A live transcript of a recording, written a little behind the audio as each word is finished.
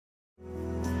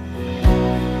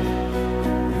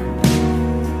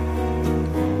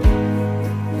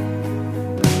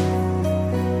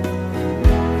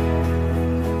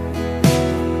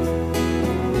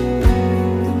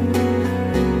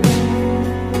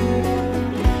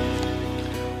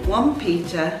1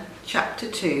 Peter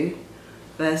chapter 2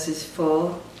 verses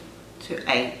 4 to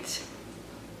 8.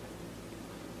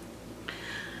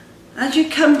 As you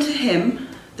come to him,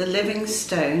 the living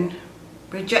stone,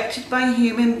 rejected by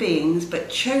human beings but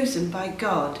chosen by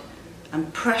God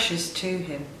and precious to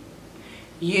him,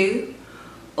 you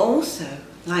also,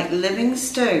 like living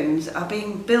stones, are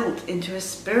being built into a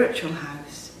spiritual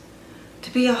house,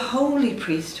 to be a holy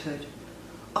priesthood,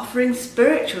 offering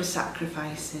spiritual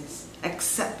sacrifices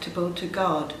acceptable to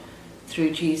God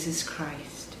through Jesus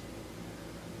Christ.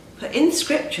 For in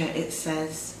Scripture it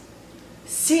says,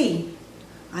 "See,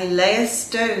 I lay a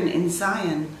stone in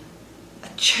Zion, a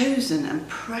chosen and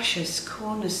precious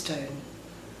cornerstone.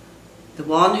 The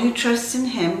one who trusts in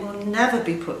him will never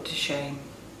be put to shame."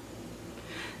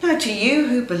 Now to you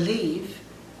who believe,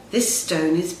 this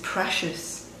stone is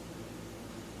precious.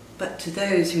 But to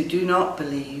those who do not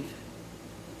believe,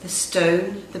 the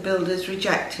stone the builders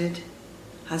rejected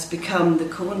has become the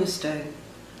cornerstone,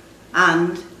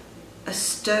 and a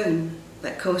stone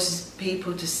that causes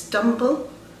people to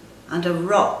stumble, and a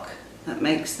rock that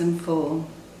makes them fall.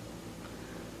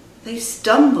 They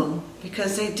stumble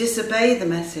because they disobey the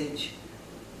message,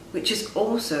 which is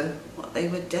also what they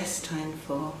were destined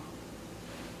for.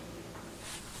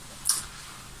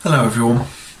 Hello everyone.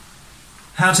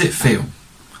 How does it feel?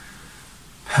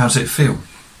 How does it feel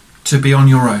to be on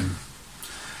your own,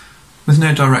 with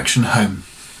no direction home,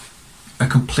 a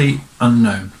complete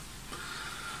unknown,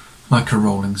 like a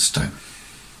rolling stone?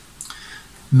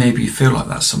 Maybe you feel like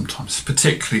that sometimes,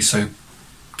 particularly so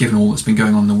given all that's been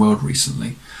going on in the world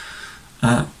recently.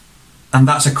 And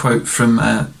that's a quote from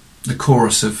the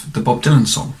chorus of the Bob Dylan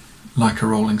song, "Like a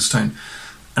Rolling Stone."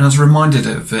 And I was reminded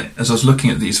of it as I was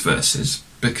looking at these verses,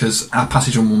 because our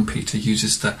passage on 1 Peter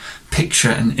uses the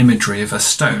picture and imagery of a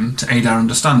stone to aid our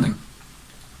understanding.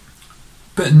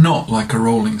 But not like a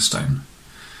rolling stone.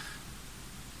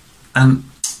 And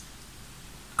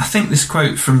I think this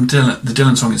quote from the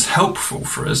Dylan song is helpful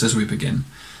for us as we begin,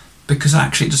 because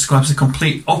actually it describes the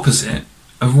complete opposite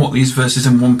of what these verses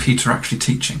in 1 Peter are actually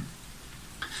teaching.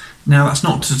 Now, that's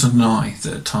not to deny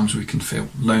that at times we can feel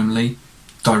lonely,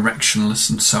 directionless,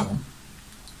 and so on.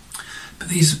 But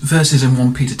these verses in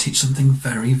 1 Peter teach something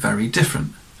very, very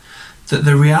different. That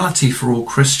the reality for all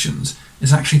Christians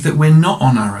is actually that we're not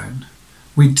on our own.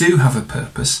 We do have a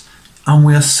purpose, and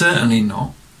we are certainly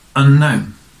not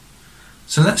unknown.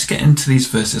 So let's get into these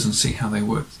verses and see how they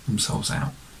work themselves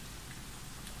out.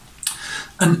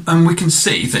 And we can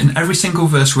see that in every single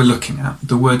verse we're looking at,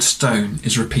 the word stone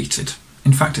is repeated.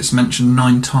 In fact, it's mentioned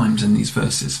 9 times in these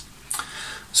verses.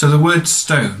 So the word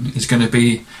stone is going to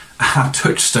be our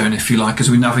touchstone, if you like, as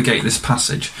we navigate this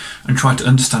passage and try to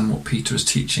understand what Peter is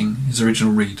teaching his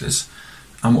original readers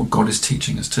and what God is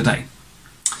teaching us today.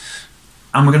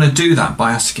 And we're going to do that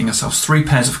by asking ourselves 3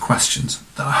 pairs of questions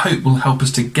that I hope will help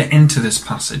us to get into this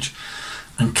passage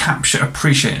and capture,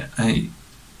 appreciate,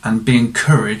 and be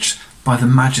encouraged by the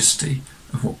majesty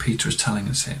of what Peter is telling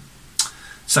us here.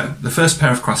 So, the first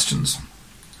pair of questions.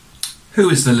 Who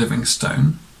is the living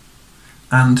stone?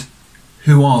 And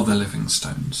who are the living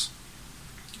stones?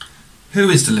 Who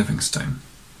is the living stone?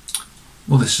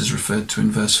 Well, this is referred to in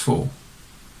verse 4.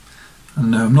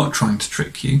 And no, I'm not trying to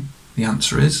trick you. The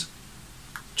answer is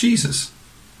Jesus.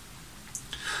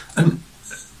 And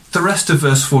the rest of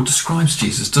verse 4 describes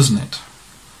Jesus, doesn't it?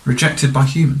 Rejected by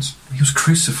humans. He was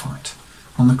crucified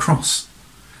on the cross,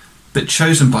 but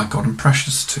chosen by God and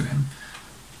precious to him.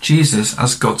 Jesus,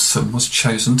 as God's Son, was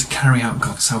chosen to carry out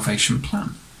God's salvation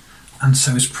plan, and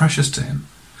so is precious to him.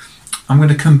 I'm going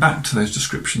to come back to those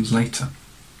descriptions later.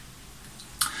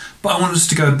 But I want us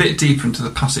to go a bit deeper into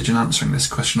the passage in answering this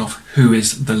question of who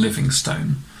is the living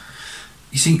stone.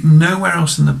 You see, nowhere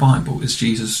else in the Bible is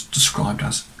Jesus described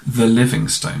as the living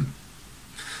stone.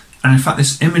 And in fact,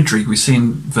 this imagery we see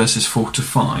in verses 4 to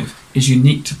 5 is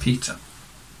unique to Peter.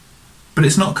 But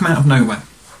it's not come out of nowhere.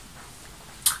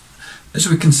 As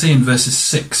we can see in verses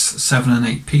 6, 7 and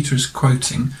 8, Peter is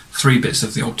quoting 3 bits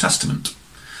of the Old Testament.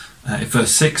 In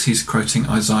verse 6, he's quoting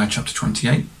Isaiah chapter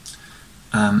 28.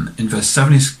 In verse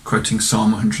 7, he's quoting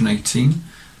Psalm 118.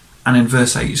 And in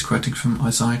verse 8, he's quoting from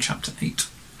Isaiah chapter 8.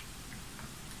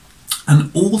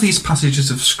 And all these passages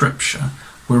of Scripture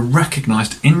were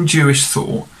recognised in Jewish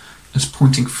thought as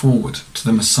pointing forward to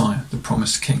the Messiah, the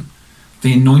promised King,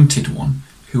 the anointed one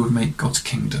who would make God's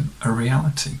kingdom a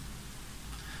reality.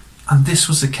 And this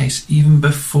was the case even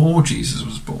before Jesus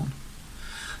was born.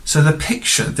 So the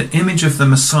picture, the image of the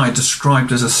Messiah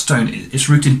described as a stone, is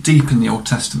rooted deep in the Old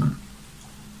Testament.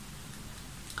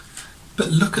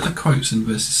 But look at the quotes in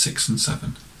verses 6 and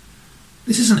 7.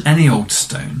 This isn't any old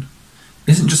stone.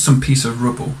 It isn't just some piece of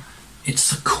rubble. It's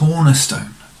the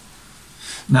cornerstone,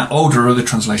 Now, older or other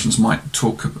translations might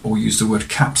talk or use the word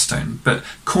capstone, but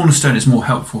cornerstone is more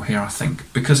helpful here, I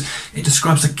think, because it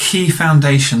describes a key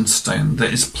foundation stone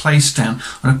that is placed down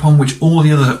and upon which all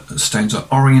the other stones are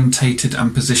orientated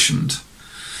and positioned.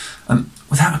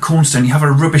 Without a cornerstone, you have a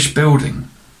rubbish building,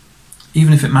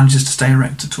 even if it manages to stay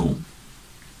erect at all.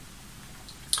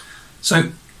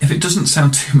 So, if it doesn't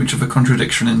sound too much of a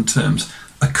contradiction in terms,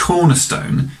 a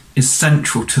cornerstone is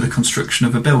central to the construction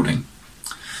of a building.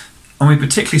 And we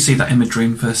particularly see that imagery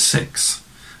in verse 6,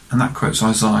 and that quotes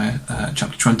Isaiah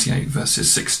chapter 28,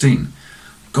 verses 16.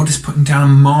 God is putting down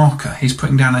a marker, he's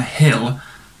putting down a hill,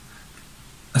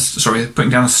 putting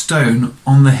down a stone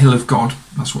on the hill of God,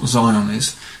 that's what Zion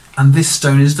is, and this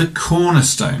stone is the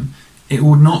cornerstone. It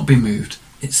will not be moved,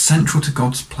 it's central to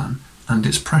God's plan, and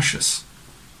it's precious.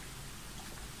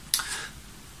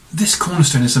 This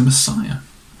cornerstone is a Messiah,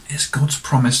 it's God's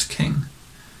promised king,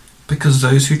 because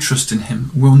those who trust in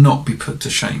him will not be put to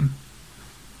shame.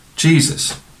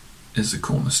 Jesus is the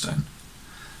cornerstone.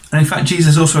 And in fact,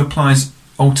 Jesus also applies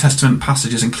Old Testament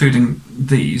passages, including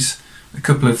these, a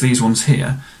couple of these ones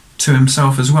here, to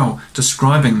himself as well,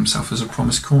 describing himself as a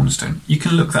promised cornerstone. You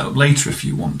can look that up later if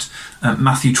you want.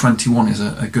 Matthew 21 is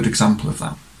a good example of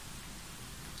that.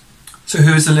 So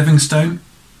who is the living stone?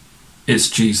 It's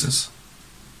Jesus.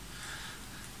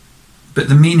 But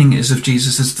the meaning is of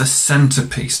Jesus as the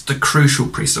centrepiece, the crucial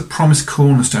piece, the promised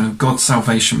cornerstone of God's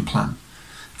salvation plan.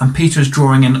 And Peter is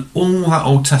drawing in all that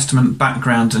Old Testament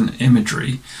background and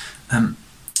imagery, and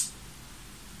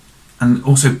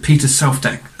also Jesus'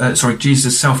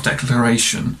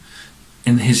 self-declaration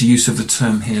in his use of the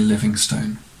term here, living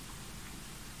stone.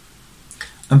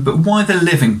 But why the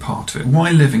living part of it?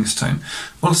 Why living stone?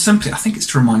 Well, simply, I think it's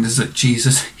to remind us that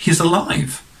Jesus, he's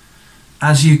alive.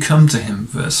 As you come to him,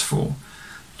 verse 4.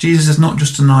 Jesus is not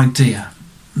just an idea,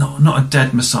 not a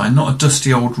dead Messiah, not a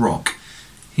dusty old rock.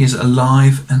 He is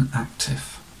alive and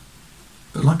active.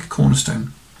 But like a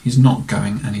cornerstone, he's not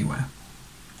going anywhere.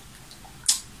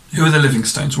 Who are the living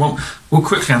stones? Well, we'll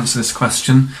quickly answer this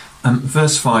question.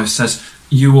 Verse 5 says,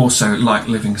 you also like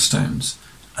living stones.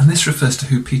 And this refers to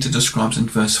who Peter describes in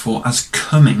verse 4 as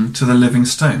coming to the living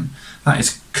stone. That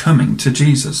is, coming to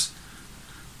Jesus.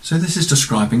 So this is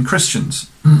describing Christians,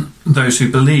 those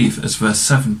who believe, as verse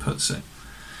 7 puts it.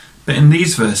 But in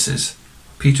these verses,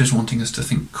 Peter is wanting us to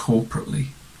think corporately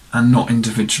and not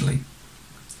individually.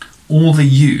 All the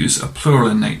yous are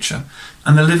plural in nature,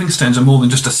 and the living stones are more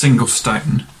than just a single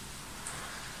stone.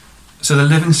 So the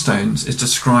living stones is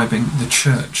describing the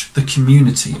church, the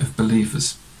community of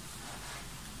believers.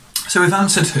 So we've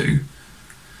answered who.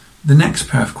 The next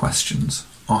pair of questions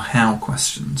are how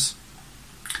questions.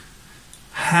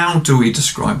 How do we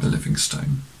describe the living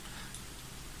stone?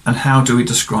 And how do we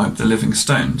describe the living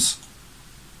stones?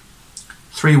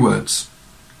 3 words.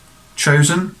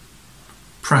 Chosen,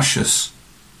 precious,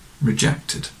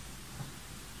 rejected.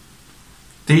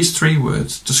 These 3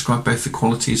 words describe both the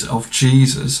qualities of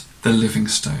Jesus, the living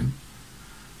stone,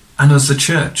 and us, the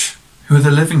church, who are the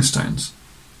living stones.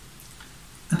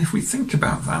 And if we think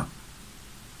about that,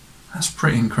 that's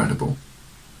pretty incredible.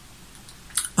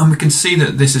 And we can see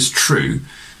that this is true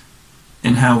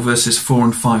in how verses 4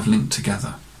 and 5 link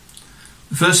together.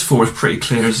 Verse 4 is pretty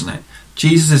clear, isn't it?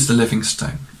 Jesus is the living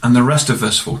stone, and the rest of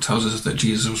verse 4 tells us that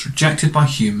Jesus was rejected by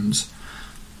humans,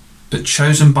 but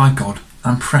chosen by God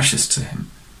and precious to him.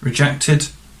 Rejected,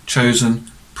 chosen,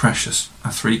 precious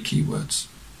are 3 key words.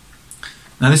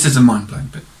 Now this is a mind-blowing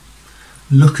bit.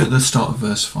 Look at the start of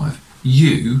verse 5.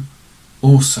 You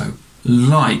also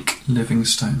like living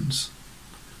stones.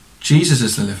 Jesus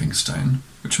is the living stone,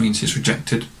 which means he's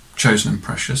rejected, chosen and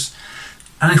precious.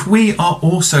 And if we are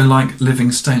also like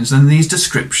living stones, then these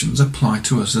descriptions apply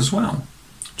to us as well.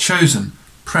 Chosen,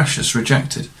 precious,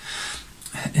 rejected.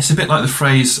 It's a bit like the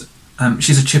phrase,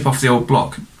 she's a chip off the old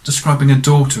block, describing a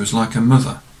daughter as like a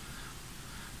mother,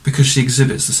 because she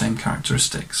exhibits the same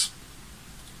characteristics.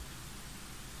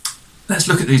 Let's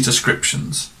look at these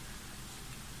descriptions.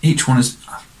 Each one is,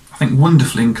 I think,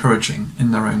 wonderfully encouraging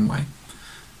in their own way.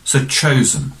 So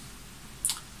chosen.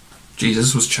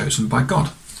 Jesus was chosen by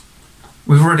God.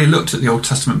 We've already looked at the Old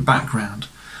Testament background,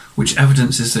 which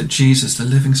evidences that Jesus, the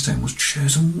living stone, was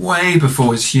chosen way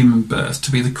before his human birth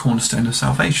to be the cornerstone of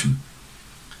salvation.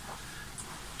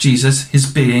 Jesus,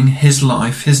 his being, his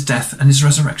life, his death and his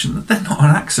resurrection, they're not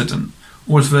an accident.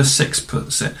 Or as verse 6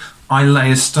 puts it, I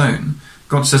lay a stone.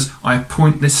 God says, I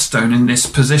appoint this stone in this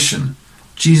position.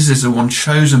 Jesus is the one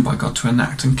chosen by God to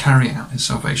enact and carry out his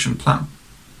salvation plan.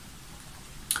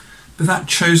 But that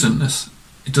chosenness,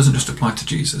 it doesn't just apply to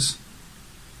Jesus.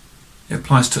 It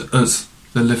applies to us,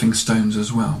 the living stones,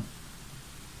 as well.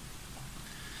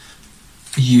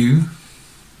 You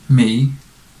me,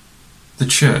 the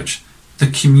church, the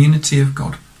community of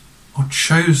God, are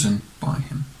chosen by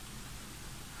him.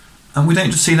 And we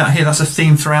don't just see that here, that's a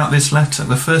theme throughout this letter.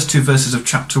 The first 2 verses of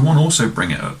chapter 1 also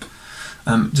bring it up.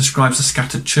 Describes the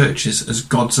scattered churches as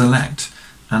God's elect.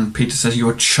 And Peter says you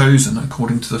are chosen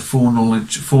according to the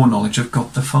foreknowledge of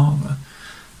God the Father.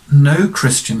 No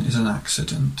Christian is an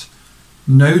accident.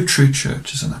 No true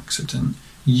church is an accident.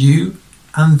 You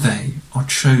and they are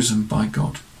chosen by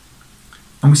God.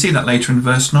 And we see that later in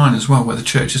verse 9 as well, where the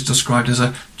church is described as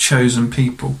a chosen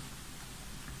people.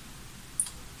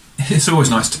 It's always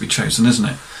nice to be chosen, isn't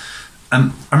it?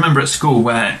 I remember at school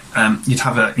where you'd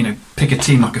have pick a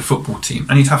team like a football team,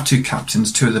 and you'd have 2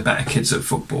 captains, 2 of the better kids at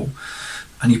football,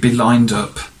 and you'd be lined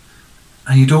up,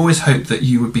 and you'd always hope that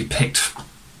you would be picked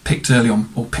early on,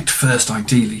 or picked first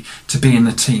ideally, to be in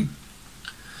the team.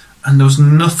 And there was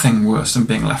nothing worse than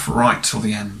being left right till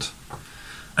the end.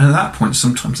 And at that point,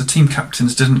 sometimes the team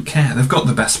captains didn't care. They've got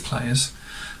the best players,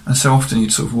 and so often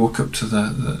you'd sort of walk up to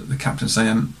the captain and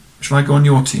say, shall I go on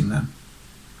your team then?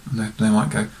 And they might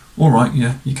go, all right,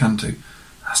 yeah, you can do.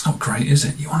 That's not great, is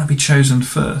it? You want to be chosen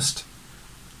first.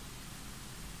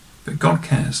 But God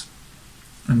cares,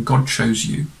 and God chose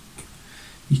you.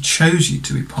 He chose you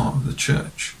to be part of the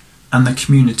church and the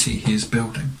community he is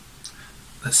building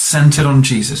that's centred on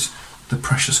Jesus, the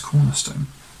precious cornerstone.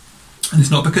 And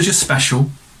it's not because you're special.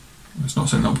 It's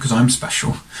not because I'm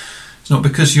special. It's not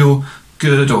because you're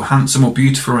good or handsome or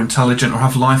beautiful or intelligent or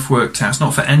have life worked out. It's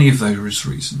not for any of those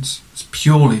reasons. It's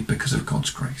purely because of God's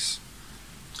grace,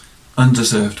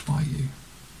 undeserved by you.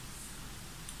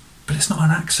 But it's not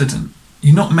an accident.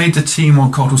 You're not made the team while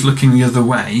God was looking the other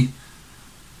way.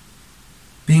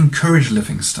 Be encouraged,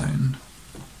 Livingstone.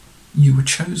 You were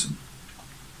chosen.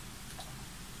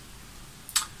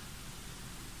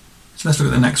 So let's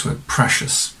look at the next word,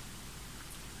 precious.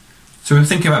 So we're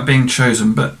thinking about being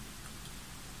chosen, but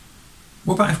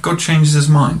what about if God changes his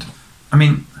mind? I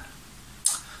mean,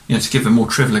 to give a more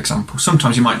trivial example,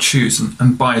 sometimes you might choose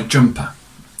and buy a jumper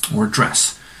or a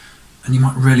dress, and you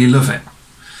might really love it.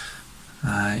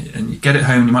 And you get it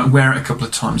home, you might wear it a couple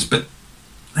of times, but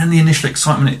then the initial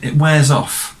excitement, it wears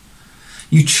off.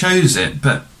 You chose it,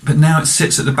 but now it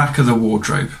sits at the back of the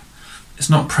wardrobe. It's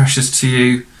not precious to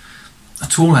you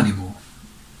at all anymore.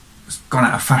 It's gone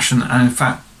out of fashion, and in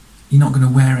fact, you're not going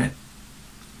to wear it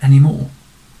anymore.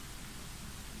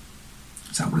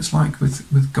 Is that what it's like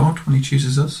with God when he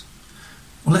chooses us?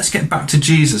 Well, let's get back to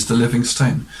Jesus, the living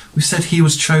stone. We said he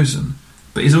was chosen,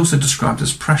 but he's also described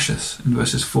as precious in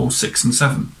verses 4, 6 and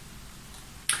 7.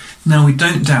 Now, we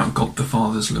don't doubt God the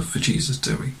Father's love for Jesus,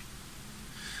 do we?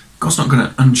 God's not going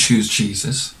to unchoose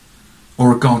Jesus or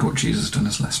regard what Jesus has done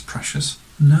as less precious.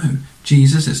 No,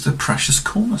 Jesus is the precious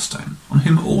cornerstone on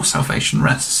whom all salvation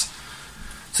rests.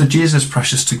 So Jesus is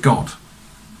precious to God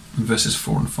in verses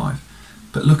 4 and 5.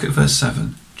 But look at verse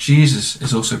 7. Jesus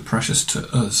is also precious to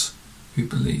us who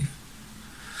believe.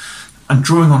 And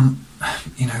drawing on,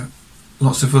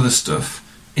 lots of other stuff,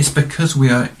 it's because we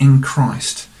are in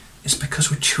Christ. It's because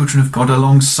we're children of God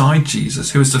alongside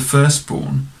Jesus, who is the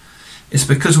firstborn. It's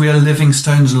because we are living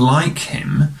stones like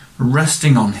him,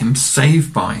 resting on him,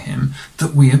 saved by him,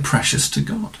 that we are precious to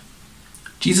God.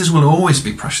 Jesus will always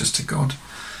be precious to God.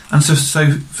 And so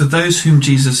for those whom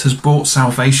Jesus has bought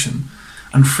salvation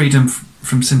and freedom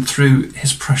from sin through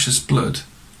his precious blood,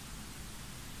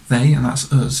 they, and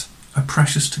that's us, are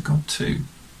precious to God too.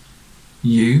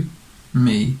 You,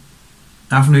 me,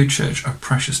 Avenue Church are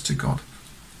precious to God.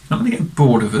 He's not going to get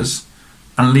bored of us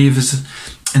and leave us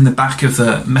in the back of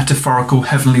the metaphorical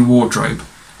heavenly wardrobe.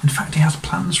 In fact, he has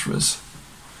plans for us,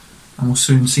 and we'll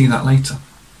soon see that later.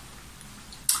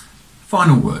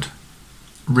 Final word,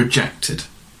 rejected.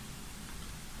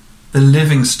 The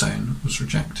living stone was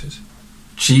rejected.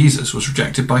 Jesus was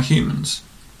rejected by humans.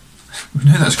 We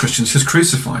know that as Christians, he was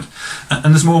crucified.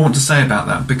 And there's more I want to say about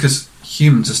that, because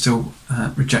humans are still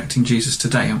rejecting Jesus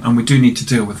today, and we do need to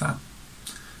deal with that.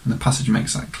 And the passage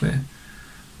makes that clear.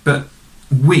 But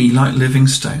we, like living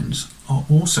stones, are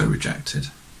also rejected.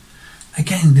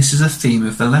 Again, this is a theme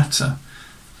of the letter.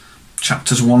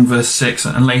 Chapters 1 verse 6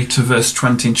 and later verse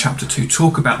 20 in chapter 2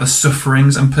 talk about the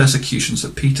sufferings and persecutions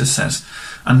that Peter says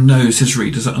and knows his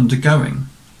readers are undergoing.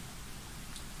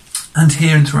 And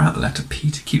here and throughout the letter,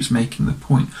 Peter keeps making the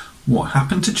point, what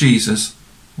happened to Jesus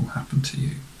will happen to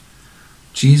you.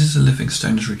 Jesus, a living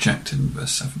stone, is rejected in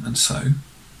verse 7, and so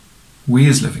we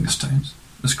as living stones,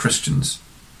 as Christians,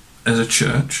 as a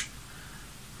church,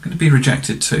 are going to be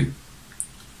rejected too.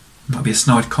 It might be a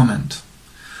snide comment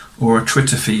or a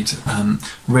Twitter feed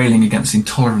railing against the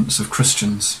intolerance of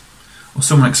Christians, or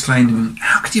someone exclaiming,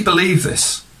 how could you believe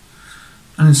this?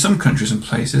 And in some countries and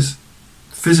places,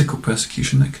 physical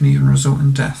persecution that can even result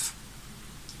in death.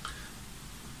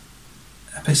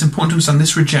 But it's important to understand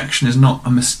this rejection is not a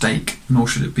mistake, nor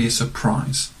should it be a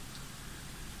surprise.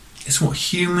 It's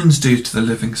what humans do to the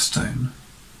living stone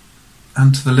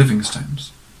and to the living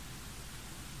stones.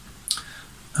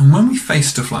 And when we face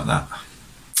stuff like that,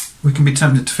 we can be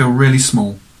tempted to feel really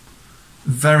small,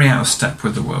 very out of step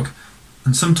with the world,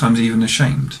 and sometimes even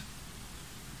ashamed.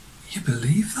 You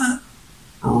believe that?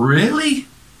 Really?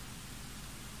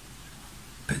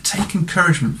 But take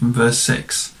encouragement from verse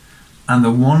 6, and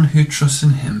the one who trusts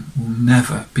in him will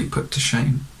never be put to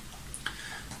shame.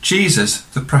 Jesus,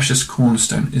 the precious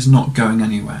cornerstone, is not going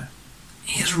anywhere.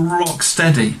 He is rock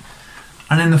steady.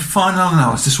 And in the final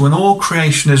analysis, when all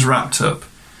creation is wrapped up,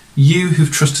 you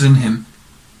who've trusted in him,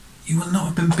 you will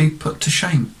not have been put to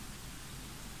shame.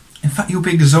 In fact, you'll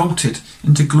be exalted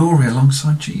into glory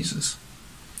alongside Jesus.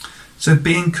 So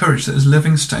be encouraged that as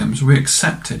living stones we're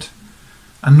accepted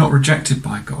and not rejected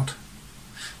by God.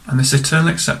 And this eternal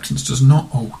acceptance does not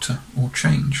alter or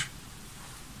change.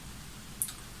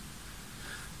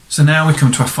 So now we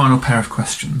come to our final pair of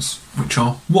questions, which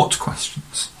are what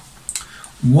questions?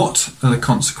 What are the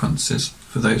consequences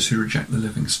for those who reject the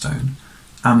living stone?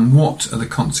 And what are the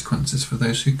consequences for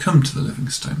those who come to the living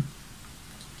stone?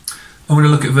 I'm going to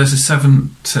look at verses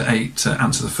 7 to 8 to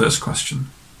answer the first question.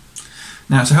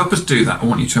 Now, to help us do that, I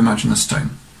want you to imagine a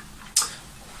stone.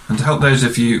 And to help those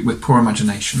of you with poor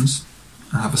imaginations,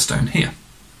 I have a stone here.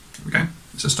 Here we go,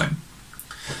 it's a stone.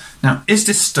 Now, is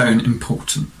this stone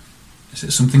important? Is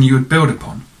it something you would build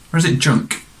upon? Or is it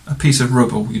junk, a piece of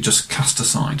rubble you just cast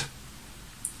aside?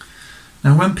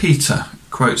 Now, when Peter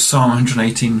quotes Psalm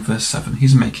 118 verse 7,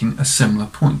 he's making a similar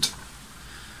point.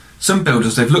 Some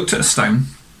builders, they've looked at a stone,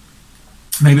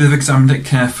 maybe they've examined it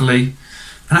carefully,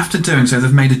 and after doing so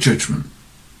they've made a judgment.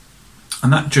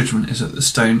 And that judgment is that the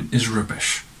stone is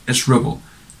rubbish, it's rubble,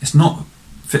 it's not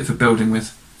fit for building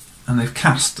with, and they've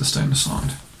cast the stone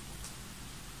aside.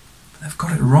 But they've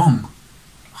got it wrong,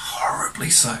 horribly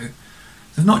so.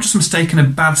 They've not just mistaken a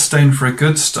bad stone for a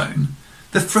good stone,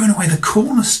 they've thrown away the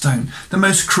cornerstone, the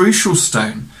most crucial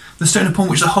stone, the stone upon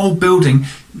which the whole building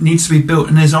needs to be built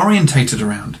and is orientated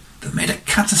around. They've made a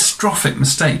catastrophic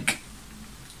mistake.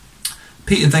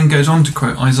 Peter then goes on to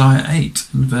quote Isaiah 8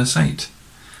 in verse 8.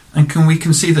 And we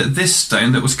can see that this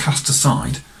stone that was cast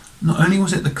aside, not only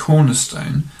was it the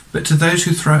cornerstone, but to those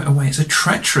who throw it away, it's a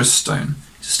treacherous stone.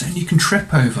 It's a stone you can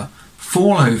trip over,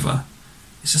 fall over.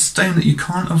 It's a stone that you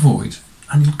can't avoid,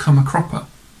 and you'll come a cropper.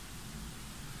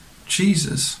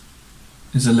 Jesus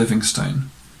is a living stone.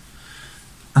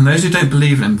 And those who don't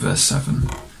believe in verse 7,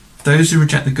 those who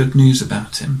reject the good news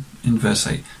about him in verse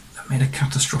 8, have made a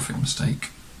catastrophic mistake.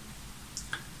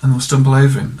 And will stumble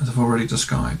over him, as I've already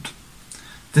described.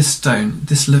 This stone,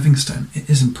 this living stone, it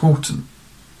is important.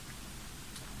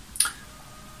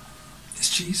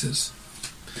 It's Jesus.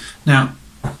 Now,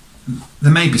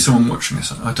 there may be someone watching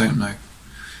this, I don't know.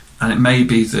 And it may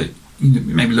be that you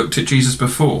maybe looked at Jesus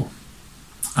before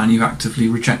and you actively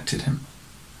rejected him.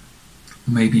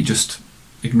 Or maybe you just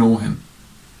ignore him.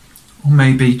 Or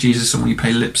maybe Jesus is someone you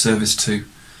pay lip service to.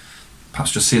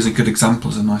 Perhaps just see as a good example,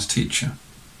 as a nice teacher.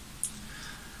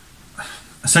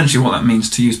 Essentially what that means,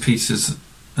 to use Peter's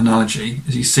analogy,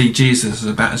 is you see Jesus as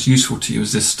about as useful to you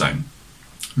as this stone.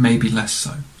 Maybe less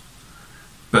so.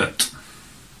 But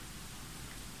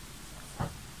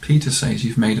Peter says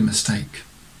you've made a mistake.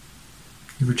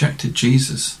 You rejected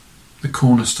Jesus, the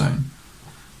cornerstone,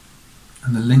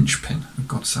 and the linchpin of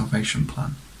God's salvation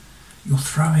plan. You're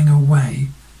throwing away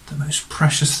the most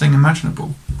precious thing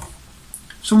imaginable.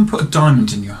 If someone put a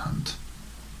diamond in your hand,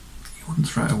 you wouldn't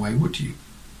throw it away, would you?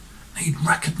 No, you'd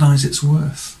recognise its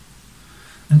worth.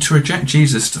 And to reject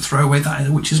Jesus, to throw away that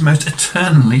which is most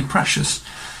eternally precious,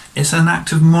 it's an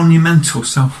act of monumental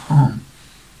self-harm.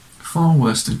 Far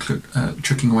worse than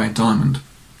tricking away a diamond.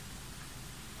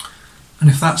 And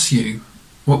if that's you,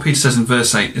 what Peter says in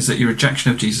verse 8 is that your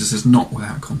rejection of Jesus is not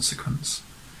without consequence.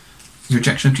 Your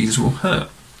rejection of Jesus will hurt.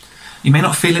 You may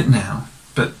not feel it now,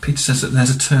 but Peter says that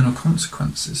there's eternal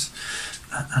consequences.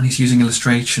 And he's using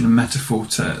illustration and metaphor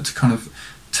to kind of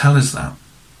tell us that.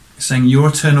 He's saying your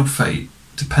eternal fate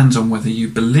depends on whether you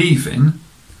believe in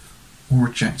or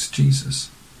reject Jesus.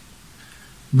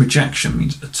 Rejection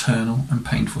means eternal and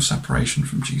painful separation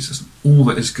from Jesus and all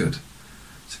that is good.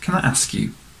 So can I ask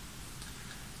you,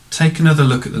 take another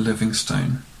look at the living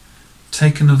stone.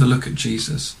 Take another look at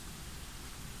Jesus.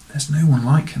 There's no one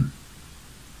like him.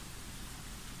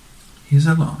 He is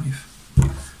alive,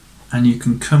 and you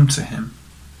can come to him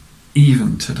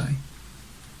even today.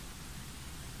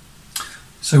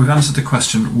 So we've answered the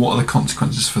question, what are the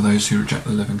consequences for those who reject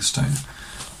the living stone?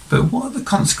 But what are the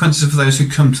consequences for those who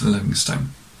come to the living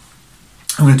stone?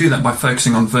 I'm going to do that by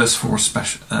focusing on verse 4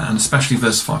 and especially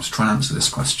verse 5 to try and answer this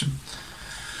question.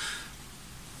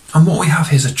 And what we have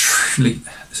here is a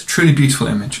truly beautiful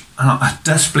image. And I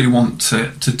desperately want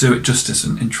to do it justice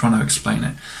in trying to explain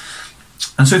it.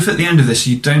 And so if at the end of this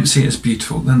you don't see it as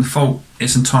beautiful, then the fault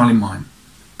is entirely mine,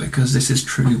 because this is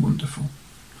truly wonderful.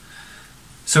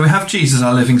 So we have Jesus,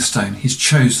 our living stone. He's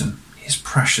chosen, he's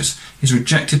precious, he's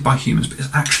rejected by humans, but is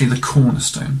actually the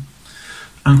cornerstone.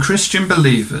 And Christian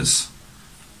believers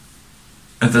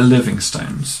are the living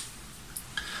stones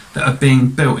that are being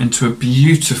built into a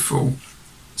beautiful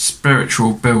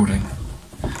spiritual building.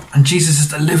 And Jesus is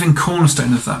the living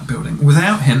cornerstone of that building.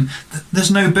 Without him,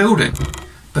 there's no building.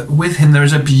 But with him there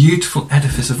is a beautiful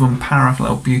edifice of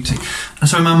unparalleled beauty. And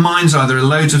so in my mind's eye there are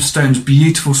loads of stones,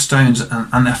 beautiful stones,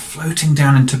 and they're floating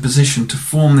down into position to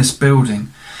form this building.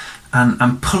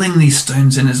 And pulling these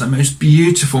stones in is the most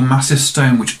beautiful massive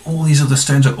stone, which all these other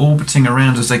stones are orbiting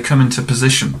around as they come into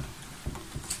position.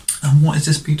 And what is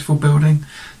this beautiful building?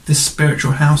 This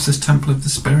spiritual house, this temple of the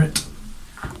Spirit?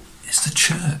 It's the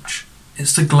church.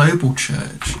 It's the global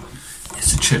church.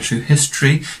 It's the church through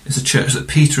history. It's the church that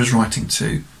Peter is writing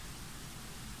to.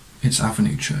 It's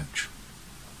Avenue Church.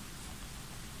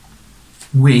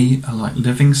 We are like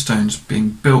living stones being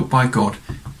built by God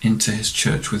into his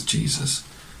church with Jesus.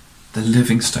 The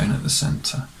living stone at the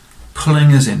centre,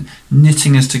 pulling us in,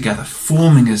 knitting us together,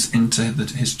 forming us into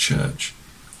his church.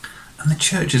 And the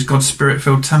church is God's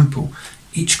Spirit-filled temple.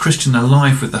 Each Christian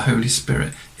alive with the Holy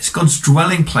Spirit. It's God's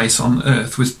dwelling place on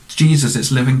earth with Jesus,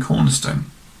 its living cornerstone.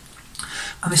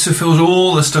 And this fulfills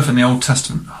all the stuff in the Old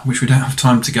Testament, which we don't have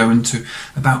time to go into,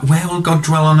 about where will God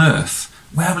dwell on earth?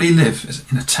 Where will he live? Is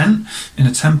it in a tent? In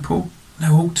a temple?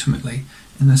 No, ultimately,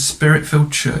 in the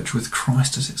Spirit-filled church with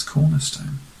Christ as its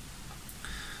cornerstone.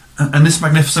 And this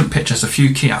magnificent picture has a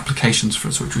few key applications for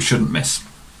us which we shouldn't miss.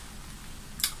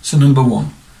 So number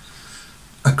 1,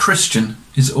 a Christian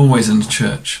is always in the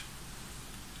church.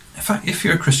 In fact, if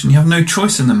you're a Christian, you have no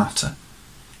choice in the matter.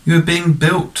 You are being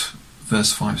built,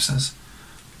 verse 5 says.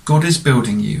 God is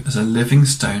building you as a living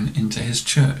stone into his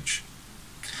church.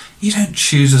 You don't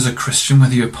choose as a Christian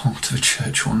whether you're part of a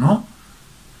church or not.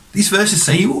 These verses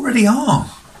say you already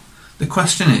are. The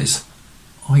question is,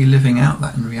 are you living out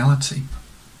that in reality?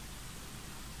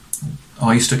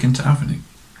 Are you stuck into Avenue?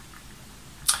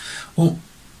 Or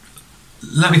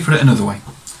let me put it another way.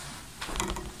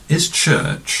 Is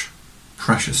church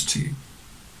precious to you?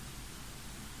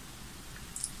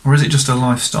 Or is it just a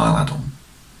lifestyle add-on?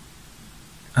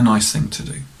 A nice thing to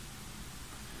do?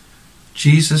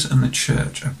 Jesus and the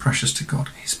church are precious to God.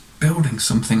 He's building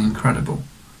something incredible.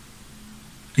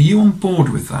 Are you on board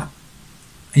with that?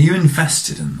 Are you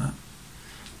invested in that?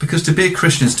 Because to be a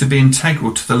Christian is to be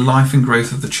integral to the life and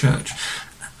growth of the church.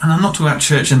 And I'm not talking about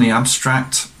church in the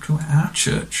abstract, I'm talking about our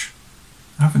church,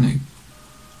 Avenue.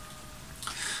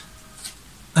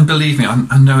 And believe me,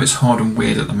 I know it's hard and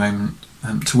weird at the moment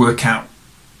to work out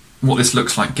what this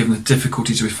looks like given the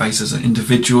difficulties we face as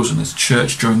individuals and as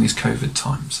church during these COVID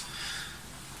times.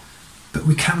 But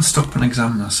we can stop and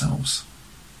examine ourselves.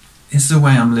 Is the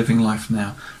way I'm living life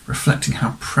now reflecting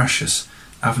how precious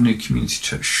Avenue Community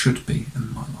Church should be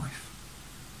in my life?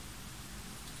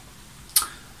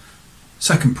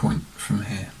 Second point from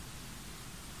here.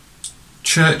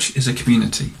 Church is a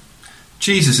community.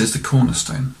 Jesus is the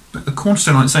cornerstone, but the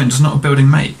cornerstone on its own does not a building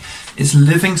make. It's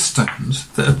living stones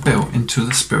that are built into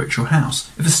the spiritual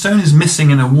house. If a stone is missing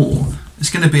in a wall,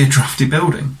 it's going to be a drafty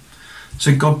building.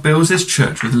 So God builds his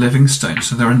church with living stones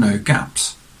so there are no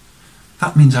gaps.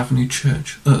 That means Avenue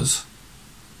Church, us.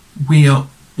 We are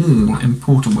all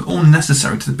important. We're all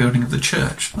necessary to the building of the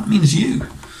church. That means you.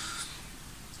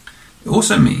 It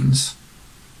also means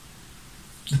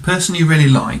the person you really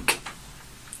like,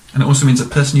 and it also means the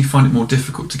person you find it more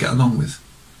difficult to get along with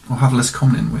or have less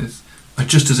common in with, are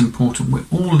just as important. We're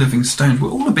all living stones. We're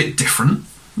all a bit different.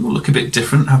 We all look a bit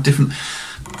different, have different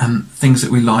things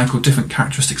that we like, or different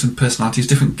characteristics and personalities,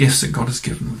 different gifts that God has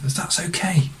given with us. That's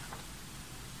okay.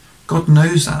 God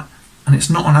knows that, and it's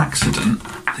not an accident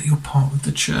that you're part of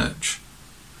the church.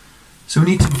 So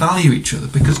we need to value each other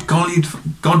because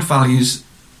God values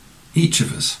each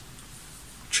of us.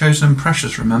 Chosen and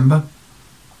precious, remember?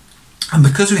 And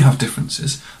because we have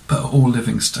differences, but are all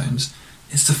living stones,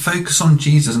 it's the focus on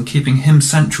Jesus and keeping him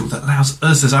central that allows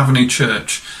us as Avenue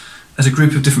Church, as a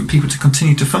group of different people, to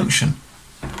continue to function.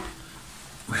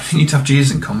 We need to have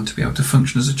Jesus in common to be able to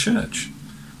function as a church.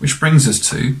 Which brings us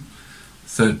to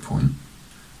third point.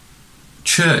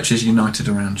 Church is united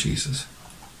around Jesus.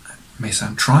 It may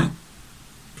sound trite,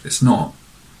 but it's not.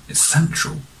 It's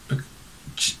central.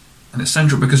 And it's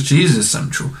central because Jesus is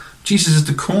central. Jesus is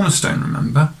the cornerstone,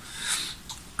 remember?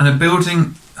 And a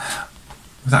building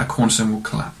without a cornerstone will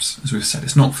collapse, as we've said.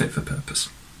 It's not fit for purpose.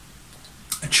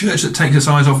 A church that takes its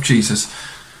eyes off Jesus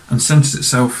and centres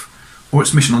itself or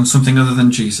its mission on something other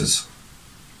than Jesus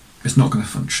is not going to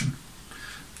function.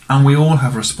 And we all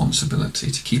have a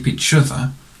responsibility to keep each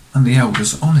other and the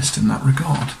elders honest in that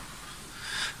regard.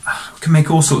 We can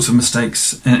make all sorts of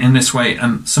mistakes in this way,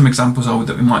 and some examples are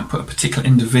that we might put a particular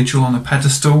individual on a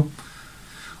pedestal,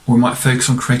 or we might focus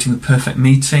on creating the perfect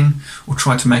meeting, or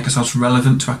try to make ourselves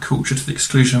relevant to our culture to the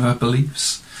exclusion of our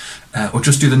beliefs, or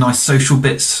just do the nice social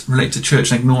bits related to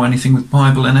church and ignore anything with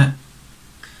Bible in it.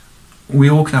 We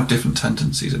all can have different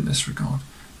tendencies in this regard,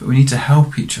 but we need to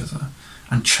help each other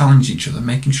and challenge each other,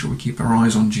 making sure we keep our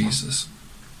eyes on Jesus.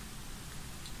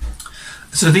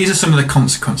 So these are some of the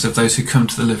consequences of those who come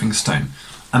to the living stone.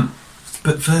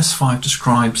 But verse 5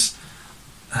 describes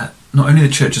not only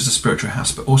the church as a spiritual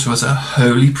house, but also as a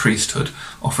holy priesthood,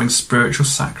 offering spiritual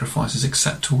sacrifices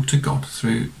acceptable to God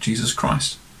through Jesus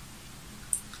Christ.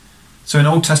 So in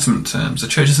Old Testament terms, the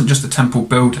church isn't just a temple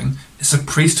building, it's a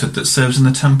priesthood that serves in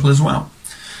the temple as well.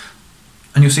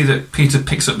 And you'll see that Peter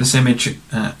picks up this image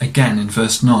again in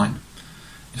verse 9.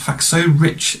 In fact, so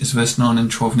rich is verse 9 and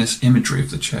 12 in this imagery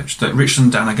of the church that Richard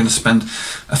and Dan are going to spend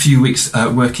a few weeks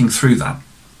working through that.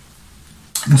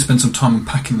 I'm going to spend some time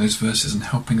unpacking those verses and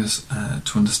helping us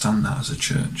to understand that as a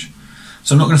church.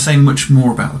 So I'm not going to say much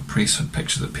more about the priesthood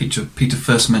picture that Peter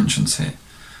first mentions here,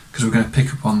 because we're going to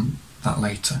pick up on that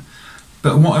later.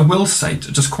 But what I will say,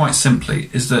 just quite simply,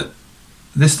 is that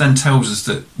this then tells us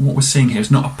that what we're seeing here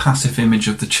is not a passive image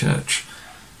of the church.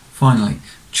 Finally,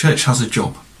 church has a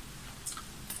job.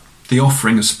 The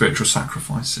offering of spiritual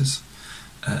sacrifices,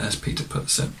 as Peter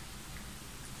puts it.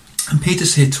 And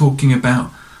Peter's here talking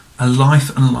about a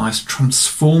life and lives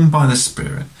transformed by the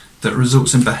Spirit that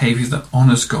results in behaviour that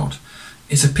honours God.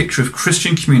 It's a picture of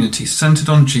Christian community centred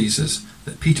on Jesus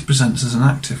that Peter presents as an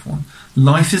active one.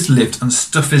 Life is lived and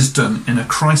stuff is done in a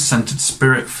Christ-centred,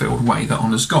 Spirit-filled way that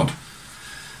honours God.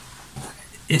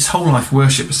 It's whole life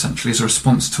worship essentially is a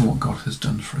response to what God has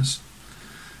done for us.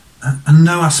 And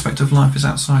no aspect of life is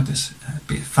outside this,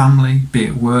 be it family, be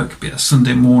it work, be it a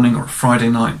Sunday morning or a Friday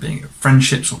night, be it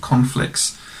friendships or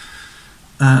conflicts.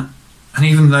 And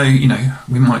even though,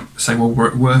 we might say, well, we're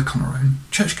at work on our own,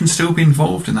 church can still be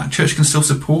involved in that. Church can still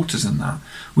support us in that.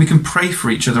 We can pray for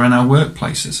each other in our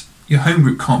workplaces. Your home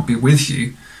group can't be with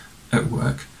you at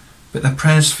work, but their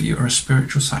prayers for you are a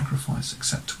spiritual sacrifice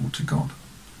acceptable to God,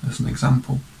 as an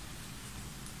example.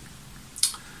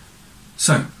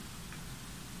 So,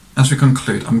 as we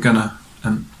conclude, I'm going to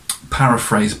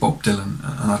paraphrase Bob Dylan,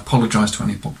 and I apologise to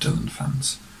any Bob Dylan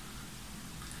fans.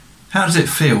 How does it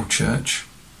feel, church?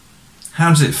 How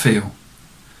does it feel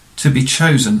to be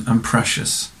chosen and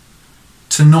precious,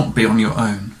 to not be on your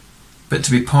own, but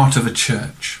to be part of a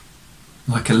church,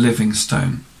 like a living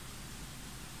stone?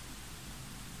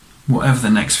 Whatever the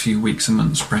next few weeks and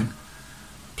months bring,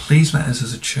 please let us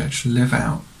as a church live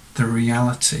out the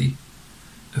reality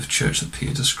of church that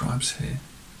Peter describes here.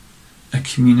 A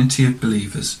community of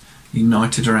believers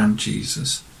united around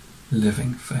Jesus,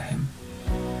 living for him.